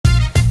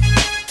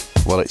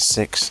Well, it's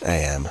 6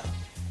 AM.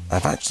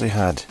 I've actually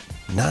had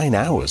 9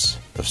 hours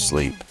of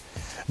sleep,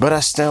 but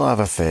I still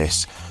have a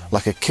face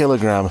like a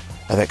kilogram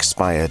of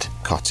expired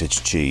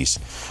cottage cheese.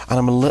 And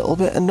I'm a little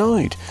bit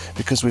annoyed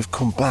because we've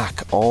come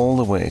back all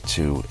the way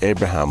to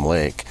Abraham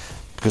Lake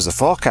because the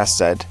forecast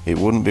said it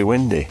wouldn't be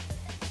windy.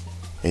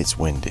 It's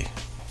windy.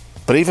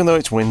 But even though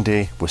it's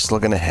windy, we're still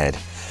going to head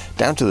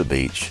down to the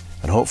beach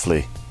and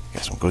hopefully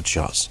get some good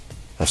shots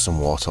of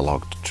some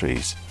waterlogged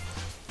trees.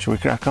 Shall we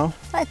crack on?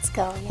 Let's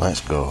go. Yeah. Let's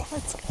go.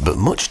 Let's go. But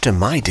much to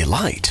my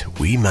delight,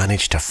 we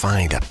managed to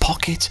find a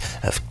pocket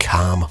of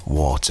calm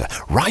water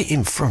right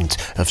in front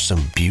of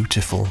some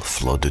beautiful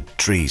flooded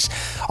trees.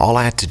 All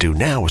I had to do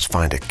now was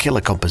find a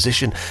killer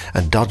composition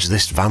and dodge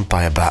this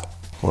vampire bat.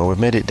 Well, we've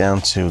made it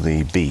down to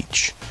the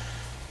beach.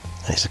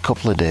 It's a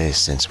couple of days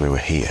since we were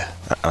here.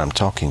 And I'm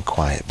talking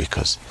quiet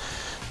because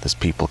there's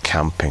people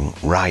camping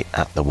right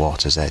at the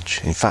water's edge.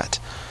 In fact,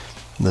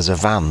 there's a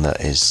van that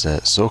is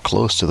so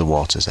close to the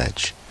water's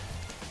edge,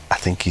 I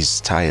think his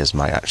tyres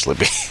might actually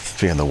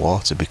be in the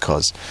water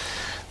because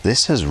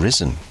this has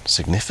risen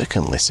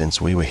significantly since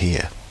we were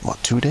here.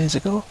 What, 2 days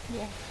ago?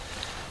 Yeah.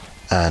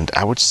 And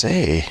I would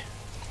say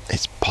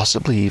it's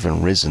possibly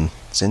even risen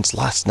since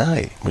last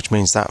night, which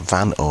means that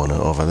van owner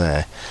over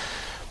there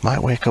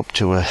might wake up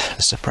to a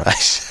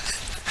surprise.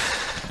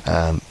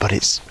 But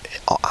it's,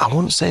 I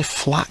wouldn't say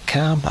flat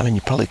calm. I mean,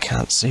 you probably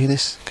can't see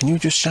this. Can you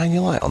just shine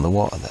your light on the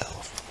water there,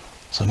 love?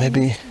 So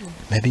maybe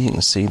you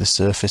can see the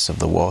surface of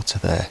the water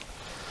there.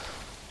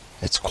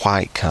 It's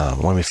quite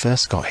calm. When we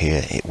first got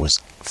here, it was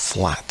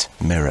flat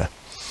mirror.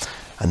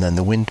 And then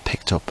the wind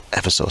picked up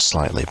ever so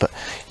slightly. But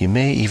you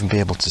may even be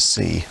able to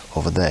see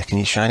over there. Can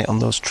you shine it on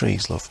those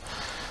trees, love?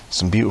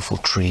 Some beautiful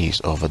trees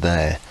over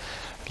there.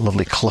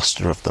 Lovely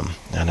cluster of them.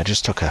 And I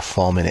just took a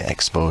 4-minute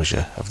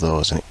exposure of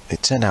those. And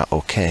it turned out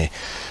okay.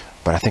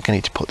 But I think I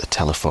need to put the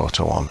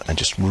telephoto on and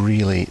just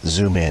really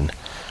zoom in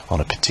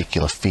on a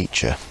particular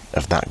feature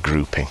of that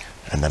grouping.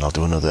 And then I'll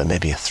do another,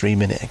 maybe a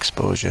 3-minute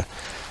exposure.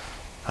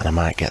 And I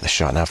might get the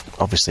shot. Now,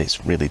 obviously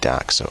it's really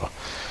dark, so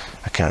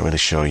I can't really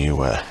show you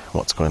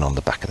what's going on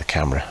the back of the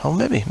camera. Oh,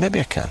 maybe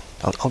I can.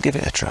 I'll give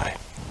it a try.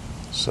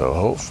 So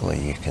hopefully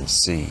you can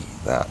see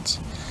that.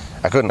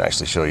 I couldn't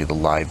actually show you the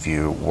live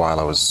view while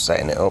I was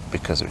setting it up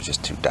because it was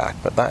just too dark.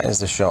 But that is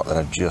the shot that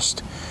I've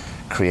just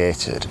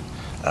created.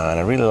 And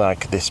I really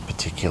like this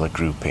particular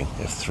grouping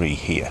of 3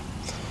 here.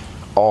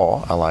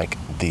 Or I like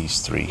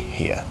these 3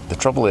 here. The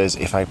trouble is,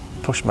 if I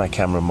push my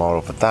camera more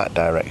over that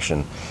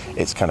direction,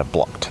 it's kind of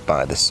blocked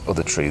by this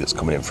other tree that's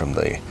coming in from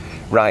the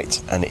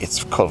right, and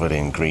it's covered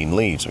in green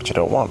leaves, which I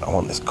don't want. I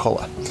want this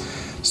colour.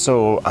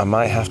 So I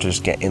might have to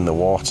just get in the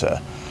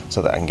water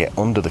so that I can get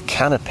under the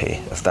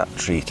canopy of that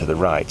tree to the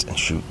right and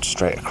shoot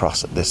straight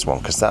across at this one,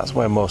 because that's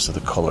where most of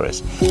the colour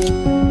is.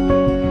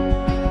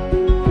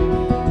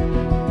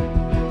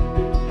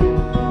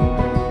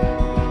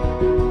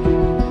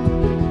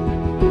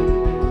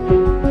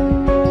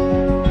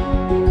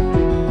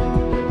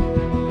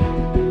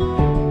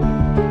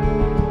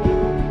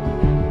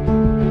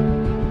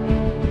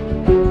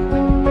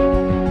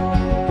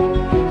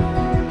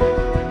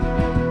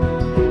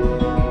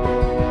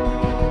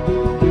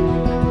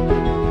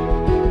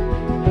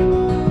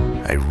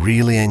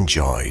 Really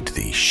enjoyed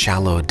the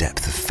shallow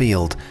depth of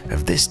field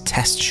of this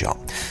test shot,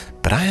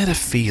 but I had a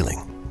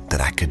feeling that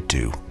I could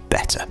do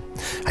better.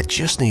 I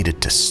just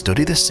needed to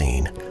study the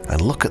scene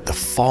and look at the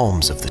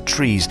forms of the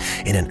trees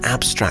in an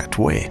abstract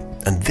way,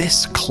 and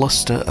this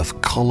cluster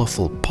of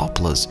colourful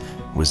poplars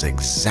was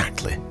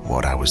exactly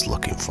what I was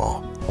looking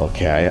for.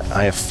 Okay,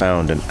 I have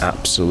found an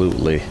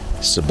absolutely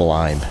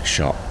sublime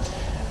shot,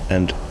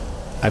 and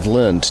I've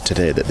learned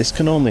today that this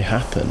can only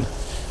happen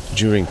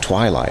during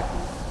twilight.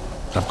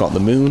 I've got the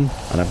moon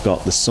and I've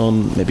got the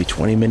sun maybe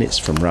 20 minutes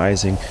from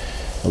rising.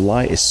 The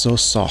light is so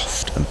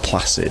soft and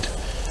placid,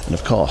 and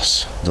of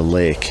course the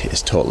lake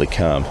is totally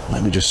calm.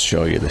 Let me just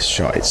show you this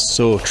shot. It's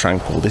so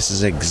tranquil. This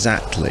is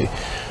exactly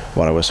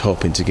what I was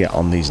hoping to get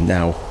on these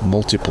now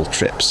multiple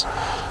trips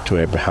to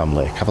Abraham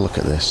Lake. Have a look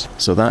at this.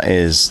 So that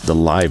is the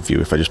live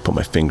view. If I just put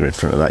my finger in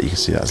front of that, you can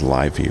see that's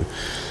live view.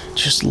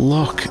 Just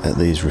look at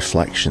these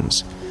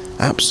reflections.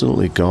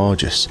 Absolutely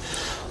gorgeous.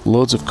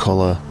 Loads of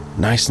colour,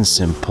 nice and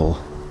simple.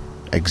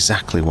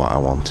 Exactly what I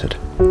wanted.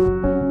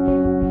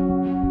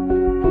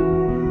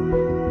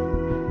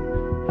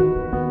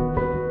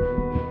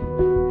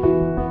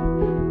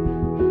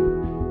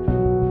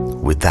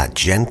 With that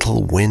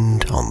gentle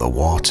wind on the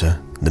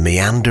water, the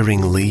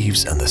meandering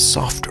leaves and the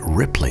soft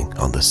rippling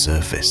on the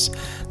surface,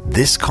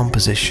 this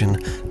composition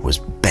was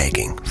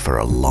begging for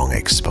a long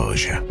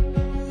exposure.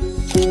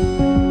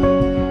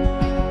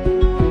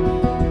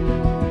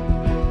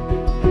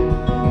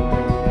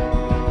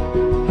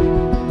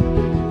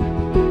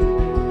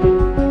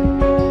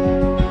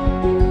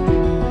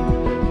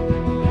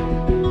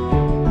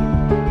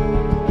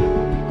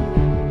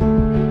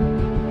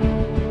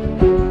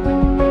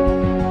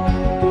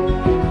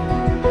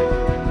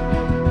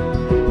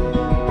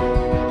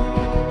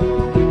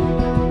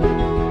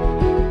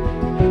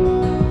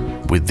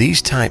 With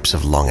these types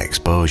of long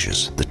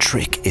exposures, the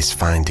trick is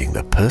finding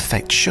the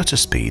perfect shutter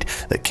speed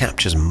that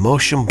captures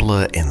motion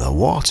blur in the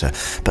water,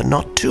 but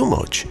not too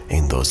much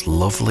in those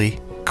lovely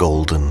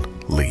golden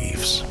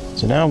leaves.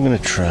 So now I'm going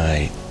to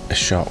try a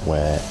shot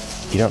where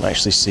you don't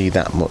actually see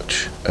that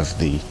much of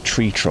the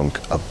tree trunk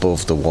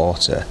above the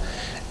water.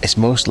 It's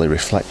mostly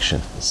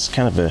reflection. It's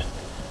kind of a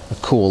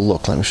cool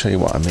look. Let me show you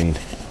what I mean.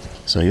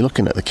 So you're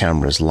looking at the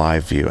camera's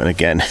live view, and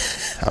again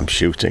I'm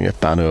shooting a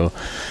pano,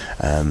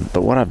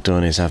 but what I've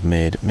done is I've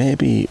made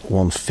maybe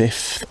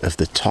 1/5 of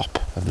the top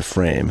of the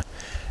frame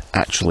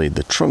actually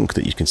the trunk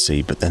that you can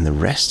see, but then the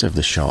rest of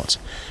the shot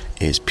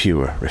is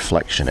pure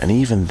reflection, and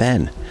even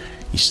then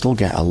you still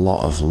get a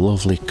lot of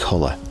lovely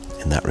colour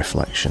in that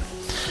reflection.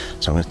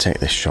 So I'm going to take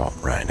this shot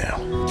right now.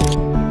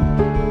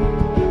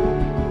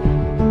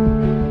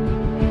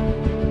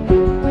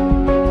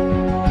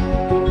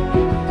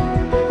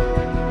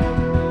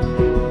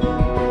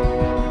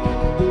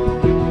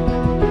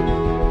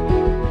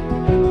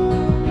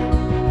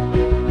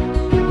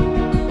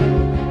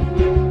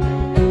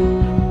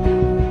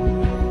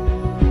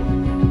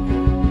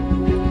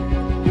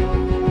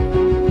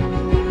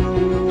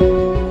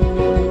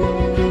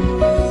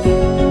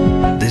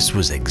 This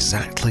was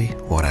exactly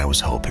what I was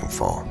hoping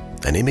for.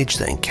 An image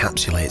that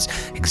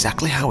encapsulates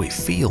exactly how it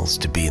feels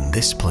to be in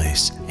this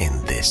place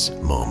in this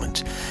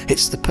moment.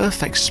 It's the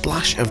perfect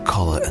splash of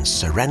colour and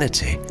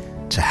serenity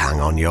to hang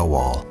on your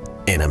wall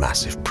in a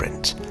massive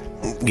print.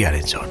 Get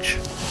in touch.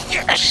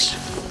 Yes!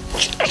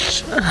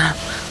 Yes!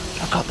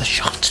 I got the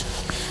shot.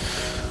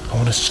 I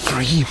want to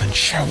scream and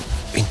shout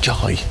in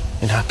joy,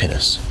 in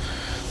happiness.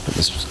 But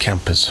there's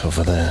campers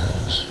over there.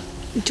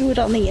 Do it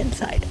on the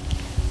inside.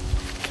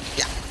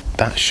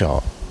 That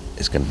shot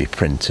is going to be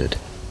printed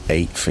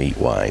 8 feet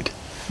wide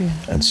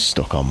and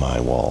stuck on my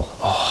wall.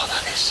 Oh,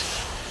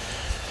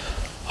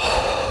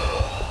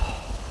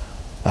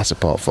 that's a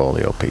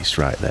portfolio piece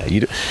right there.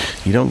 You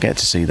don't get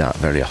to see that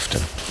very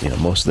often. You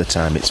know, most of the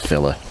time it's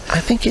filler.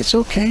 I think it's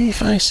okay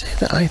if I say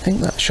that I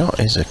think that shot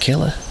is a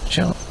killer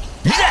shot.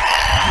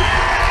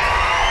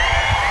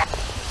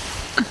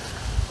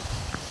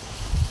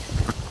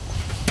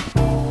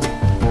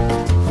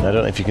 I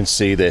don't know if you can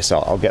see this.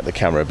 I'll get the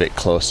camera a bit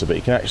closer, but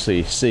you can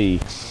actually see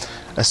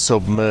a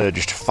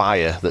submerged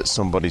fire that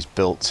somebody's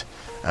built,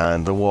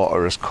 and the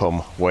water has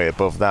come way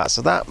above that.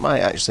 So that might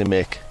actually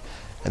make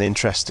an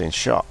interesting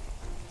shot.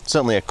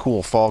 Certainly a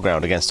cool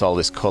foreground against all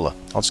this colour.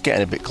 I'll just get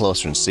in a bit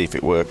closer and see if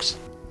it works.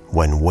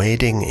 When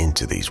wading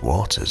into these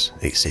waters,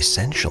 it's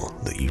essential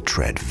that you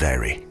tread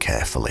very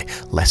carefully,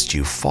 lest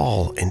you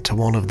fall into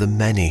one of the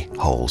many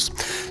holes.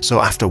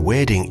 So after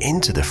wading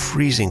into the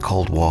freezing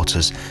cold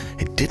waters,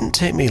 it didn't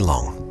take me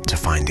long to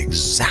find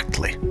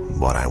exactly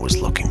what I was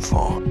looking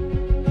for.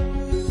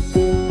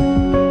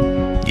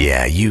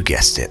 Yeah, you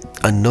guessed it,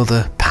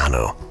 another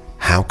pano.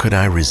 How could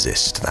I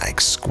resist that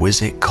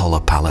exquisite colour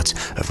palette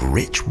of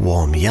rich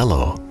warm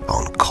yellow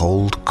on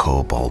cold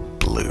cobalt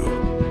blue?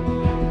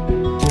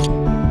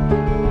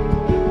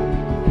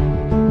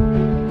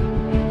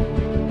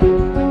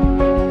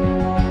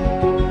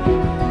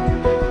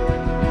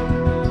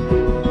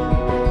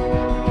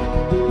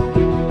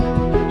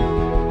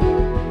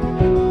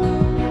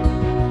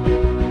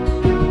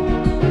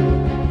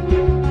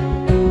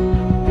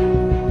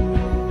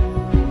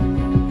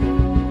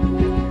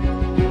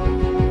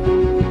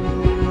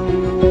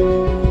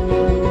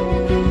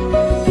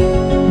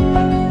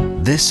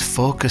 This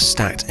focus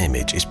stacked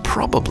image is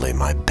probably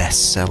my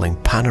best-selling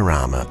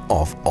panorama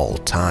of all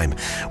time,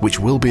 which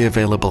will be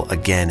available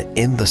again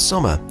in the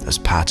summer as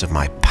part of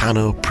my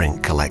Pano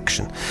print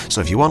collection. So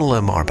if you want to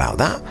learn more about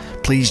that,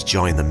 please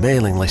join the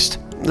mailing list.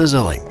 There's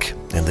a link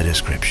in the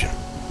description.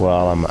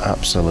 Well, I'm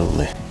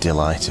absolutely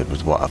delighted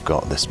with what I've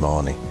got this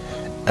morning,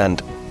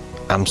 and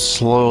I'm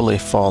slowly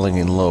falling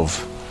in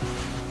love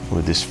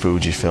with this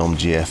Fujifilm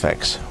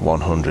GFX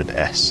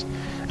 100S.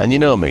 And you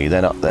know me,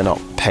 they're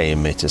not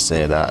paying me to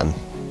say that, and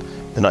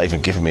they're not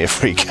even giving me a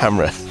free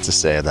camera to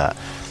say that.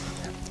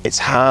 It's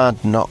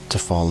hard not to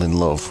fall in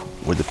love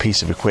with a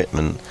piece of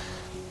equipment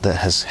that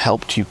has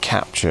helped you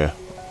capture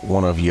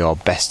one of your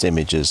best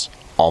images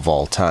of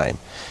all time.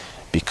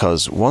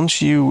 Because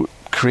once you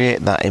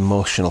create that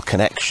emotional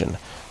connection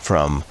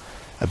from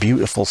a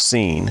beautiful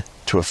scene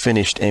to a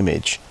finished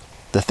image,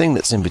 the thing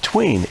that's in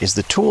between is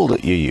the tool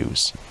that you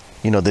use.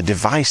 You know, the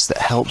device that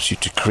helps you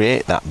to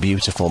create that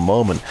beautiful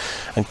moment.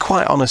 And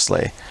quite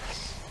honestly,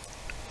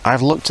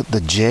 I've looked at the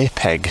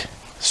JPEG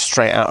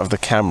straight out of the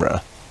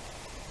camera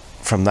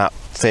from that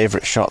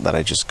favourite shot that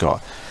I just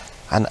got,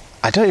 and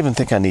I don't even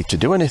think I need to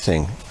do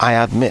anything. I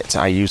admit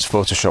I use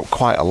Photoshop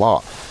quite a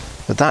lot,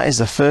 but that is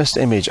the first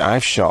image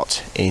I've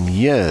shot in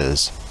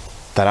years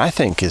that I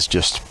think is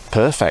just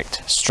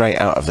perfect straight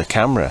out of the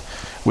camera,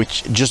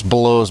 which just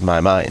blows my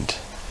mind.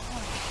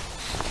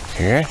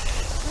 Yeah?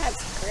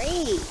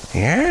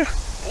 Yeah?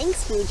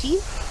 Thanks, Fuji.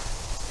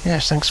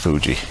 Yes, thanks,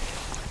 Fuji.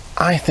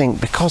 I think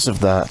because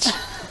of that,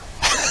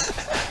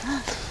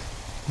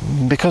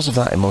 because of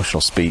that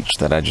emotional speech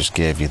that I just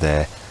gave you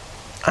there,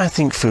 I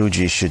think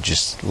Fuji should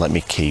just let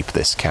me keep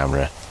this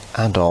camera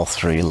and all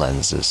 3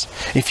 lenses.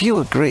 If you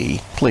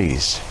agree,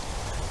 please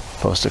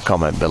post a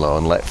comment below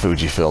and let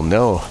Fujifilm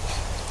know.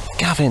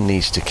 Gavin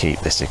needs to keep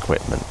this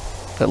equipment,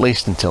 at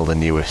least until the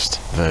newest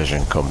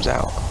version comes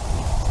out.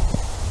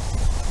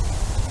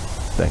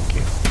 Thank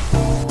you.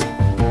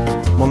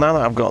 Well, now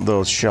that I've got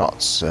those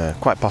shots,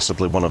 quite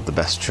possibly one of the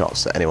best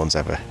shots that anyone's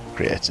ever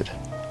created.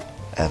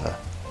 Ever.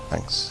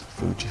 Thanks,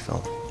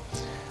 Fujifilm.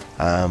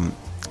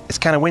 It's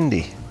kind of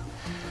windy,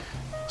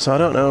 so I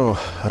don't know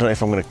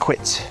if I'm going to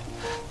quit.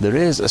 There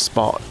is a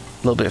spot a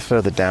little bit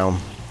further down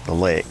the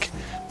lake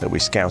that we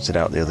scouted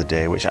out the other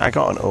day, which I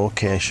got an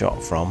okay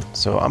shot from,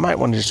 so I might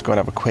want to just go and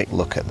have a quick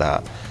look at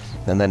that,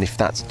 and then if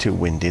that's too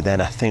windy,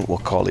 then I think we'll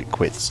call it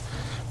quits.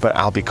 But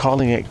I'll be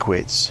calling it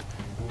quits,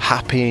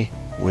 happy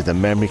with a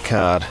memory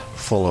card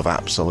full of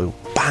absolute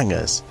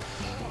bangers.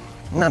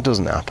 And that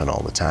doesn't happen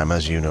all the time,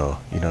 as you know.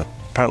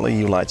 Apparently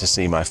you like to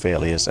see my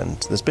failures, and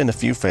there's been a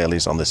few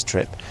failures on this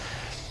trip,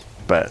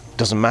 but it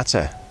doesn't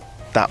matter.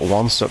 That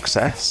one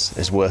success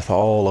is worth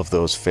all of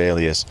those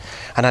failures,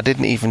 and I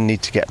didn't even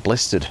need to get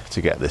blistered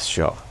to get this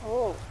shot.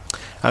 Oh.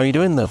 How are you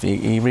doing, love? Are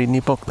you reading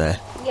your book there?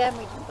 Yeah, I'm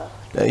reading the book.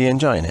 Are you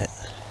enjoying it?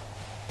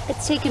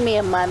 It's taken me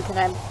a month, and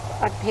I'm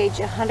on page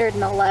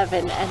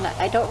 111, and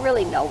I don't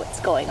really know what's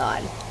going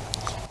on.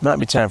 Might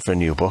be time for a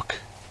new book.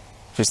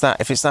 If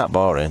it's that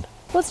boring.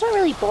 Well, it's not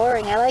really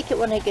boring. I like it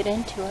when I get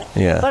into it.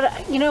 Yeah. But,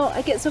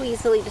 I get so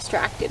easily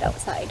distracted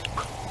outside.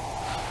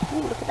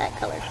 Ooh, look at that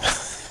color.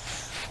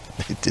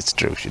 It's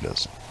true, she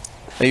does.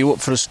 Are you up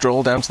for a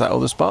stroll down to that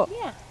other spot?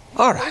 Yeah.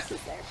 All right.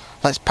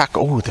 Let's pack.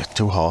 Oh, there are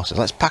 2 horses.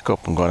 Let's pack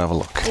up and go and have a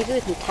look. Maybe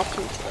we can touch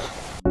them today.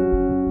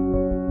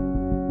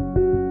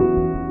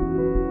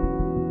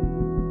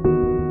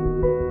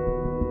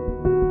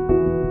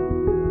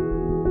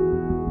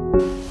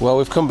 Well,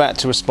 we've come back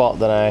to a spot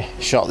that I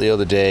shot the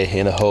other day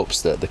in the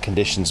hopes that the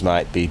conditions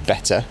might be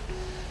better.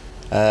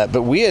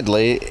 But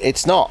weirdly,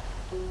 it's not.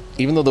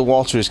 Even though the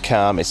water is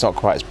calm, it's not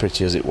quite as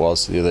pretty as it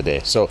was the other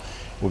day. So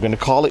we're going to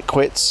call it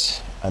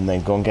quits and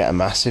then go and get a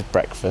massive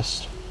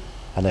breakfast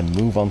and then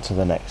move on to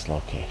the next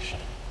location.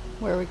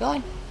 Where are we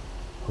going?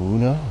 Who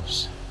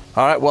knows?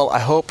 All right, well, I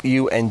hope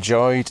you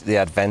enjoyed the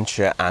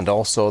adventure and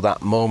also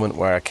that moment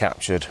where I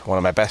captured one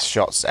of my best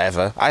shots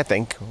ever. I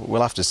think.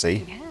 We'll have to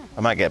see. Yeah. I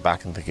might get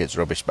back and think it's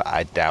rubbish, but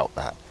I doubt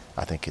that.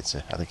 I think it's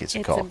a corker. It's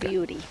a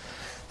beauty.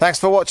 Thanks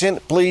for watching.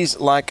 Please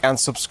like and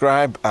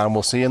subscribe, and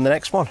we'll see you in the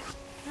next one.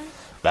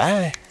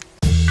 Bye.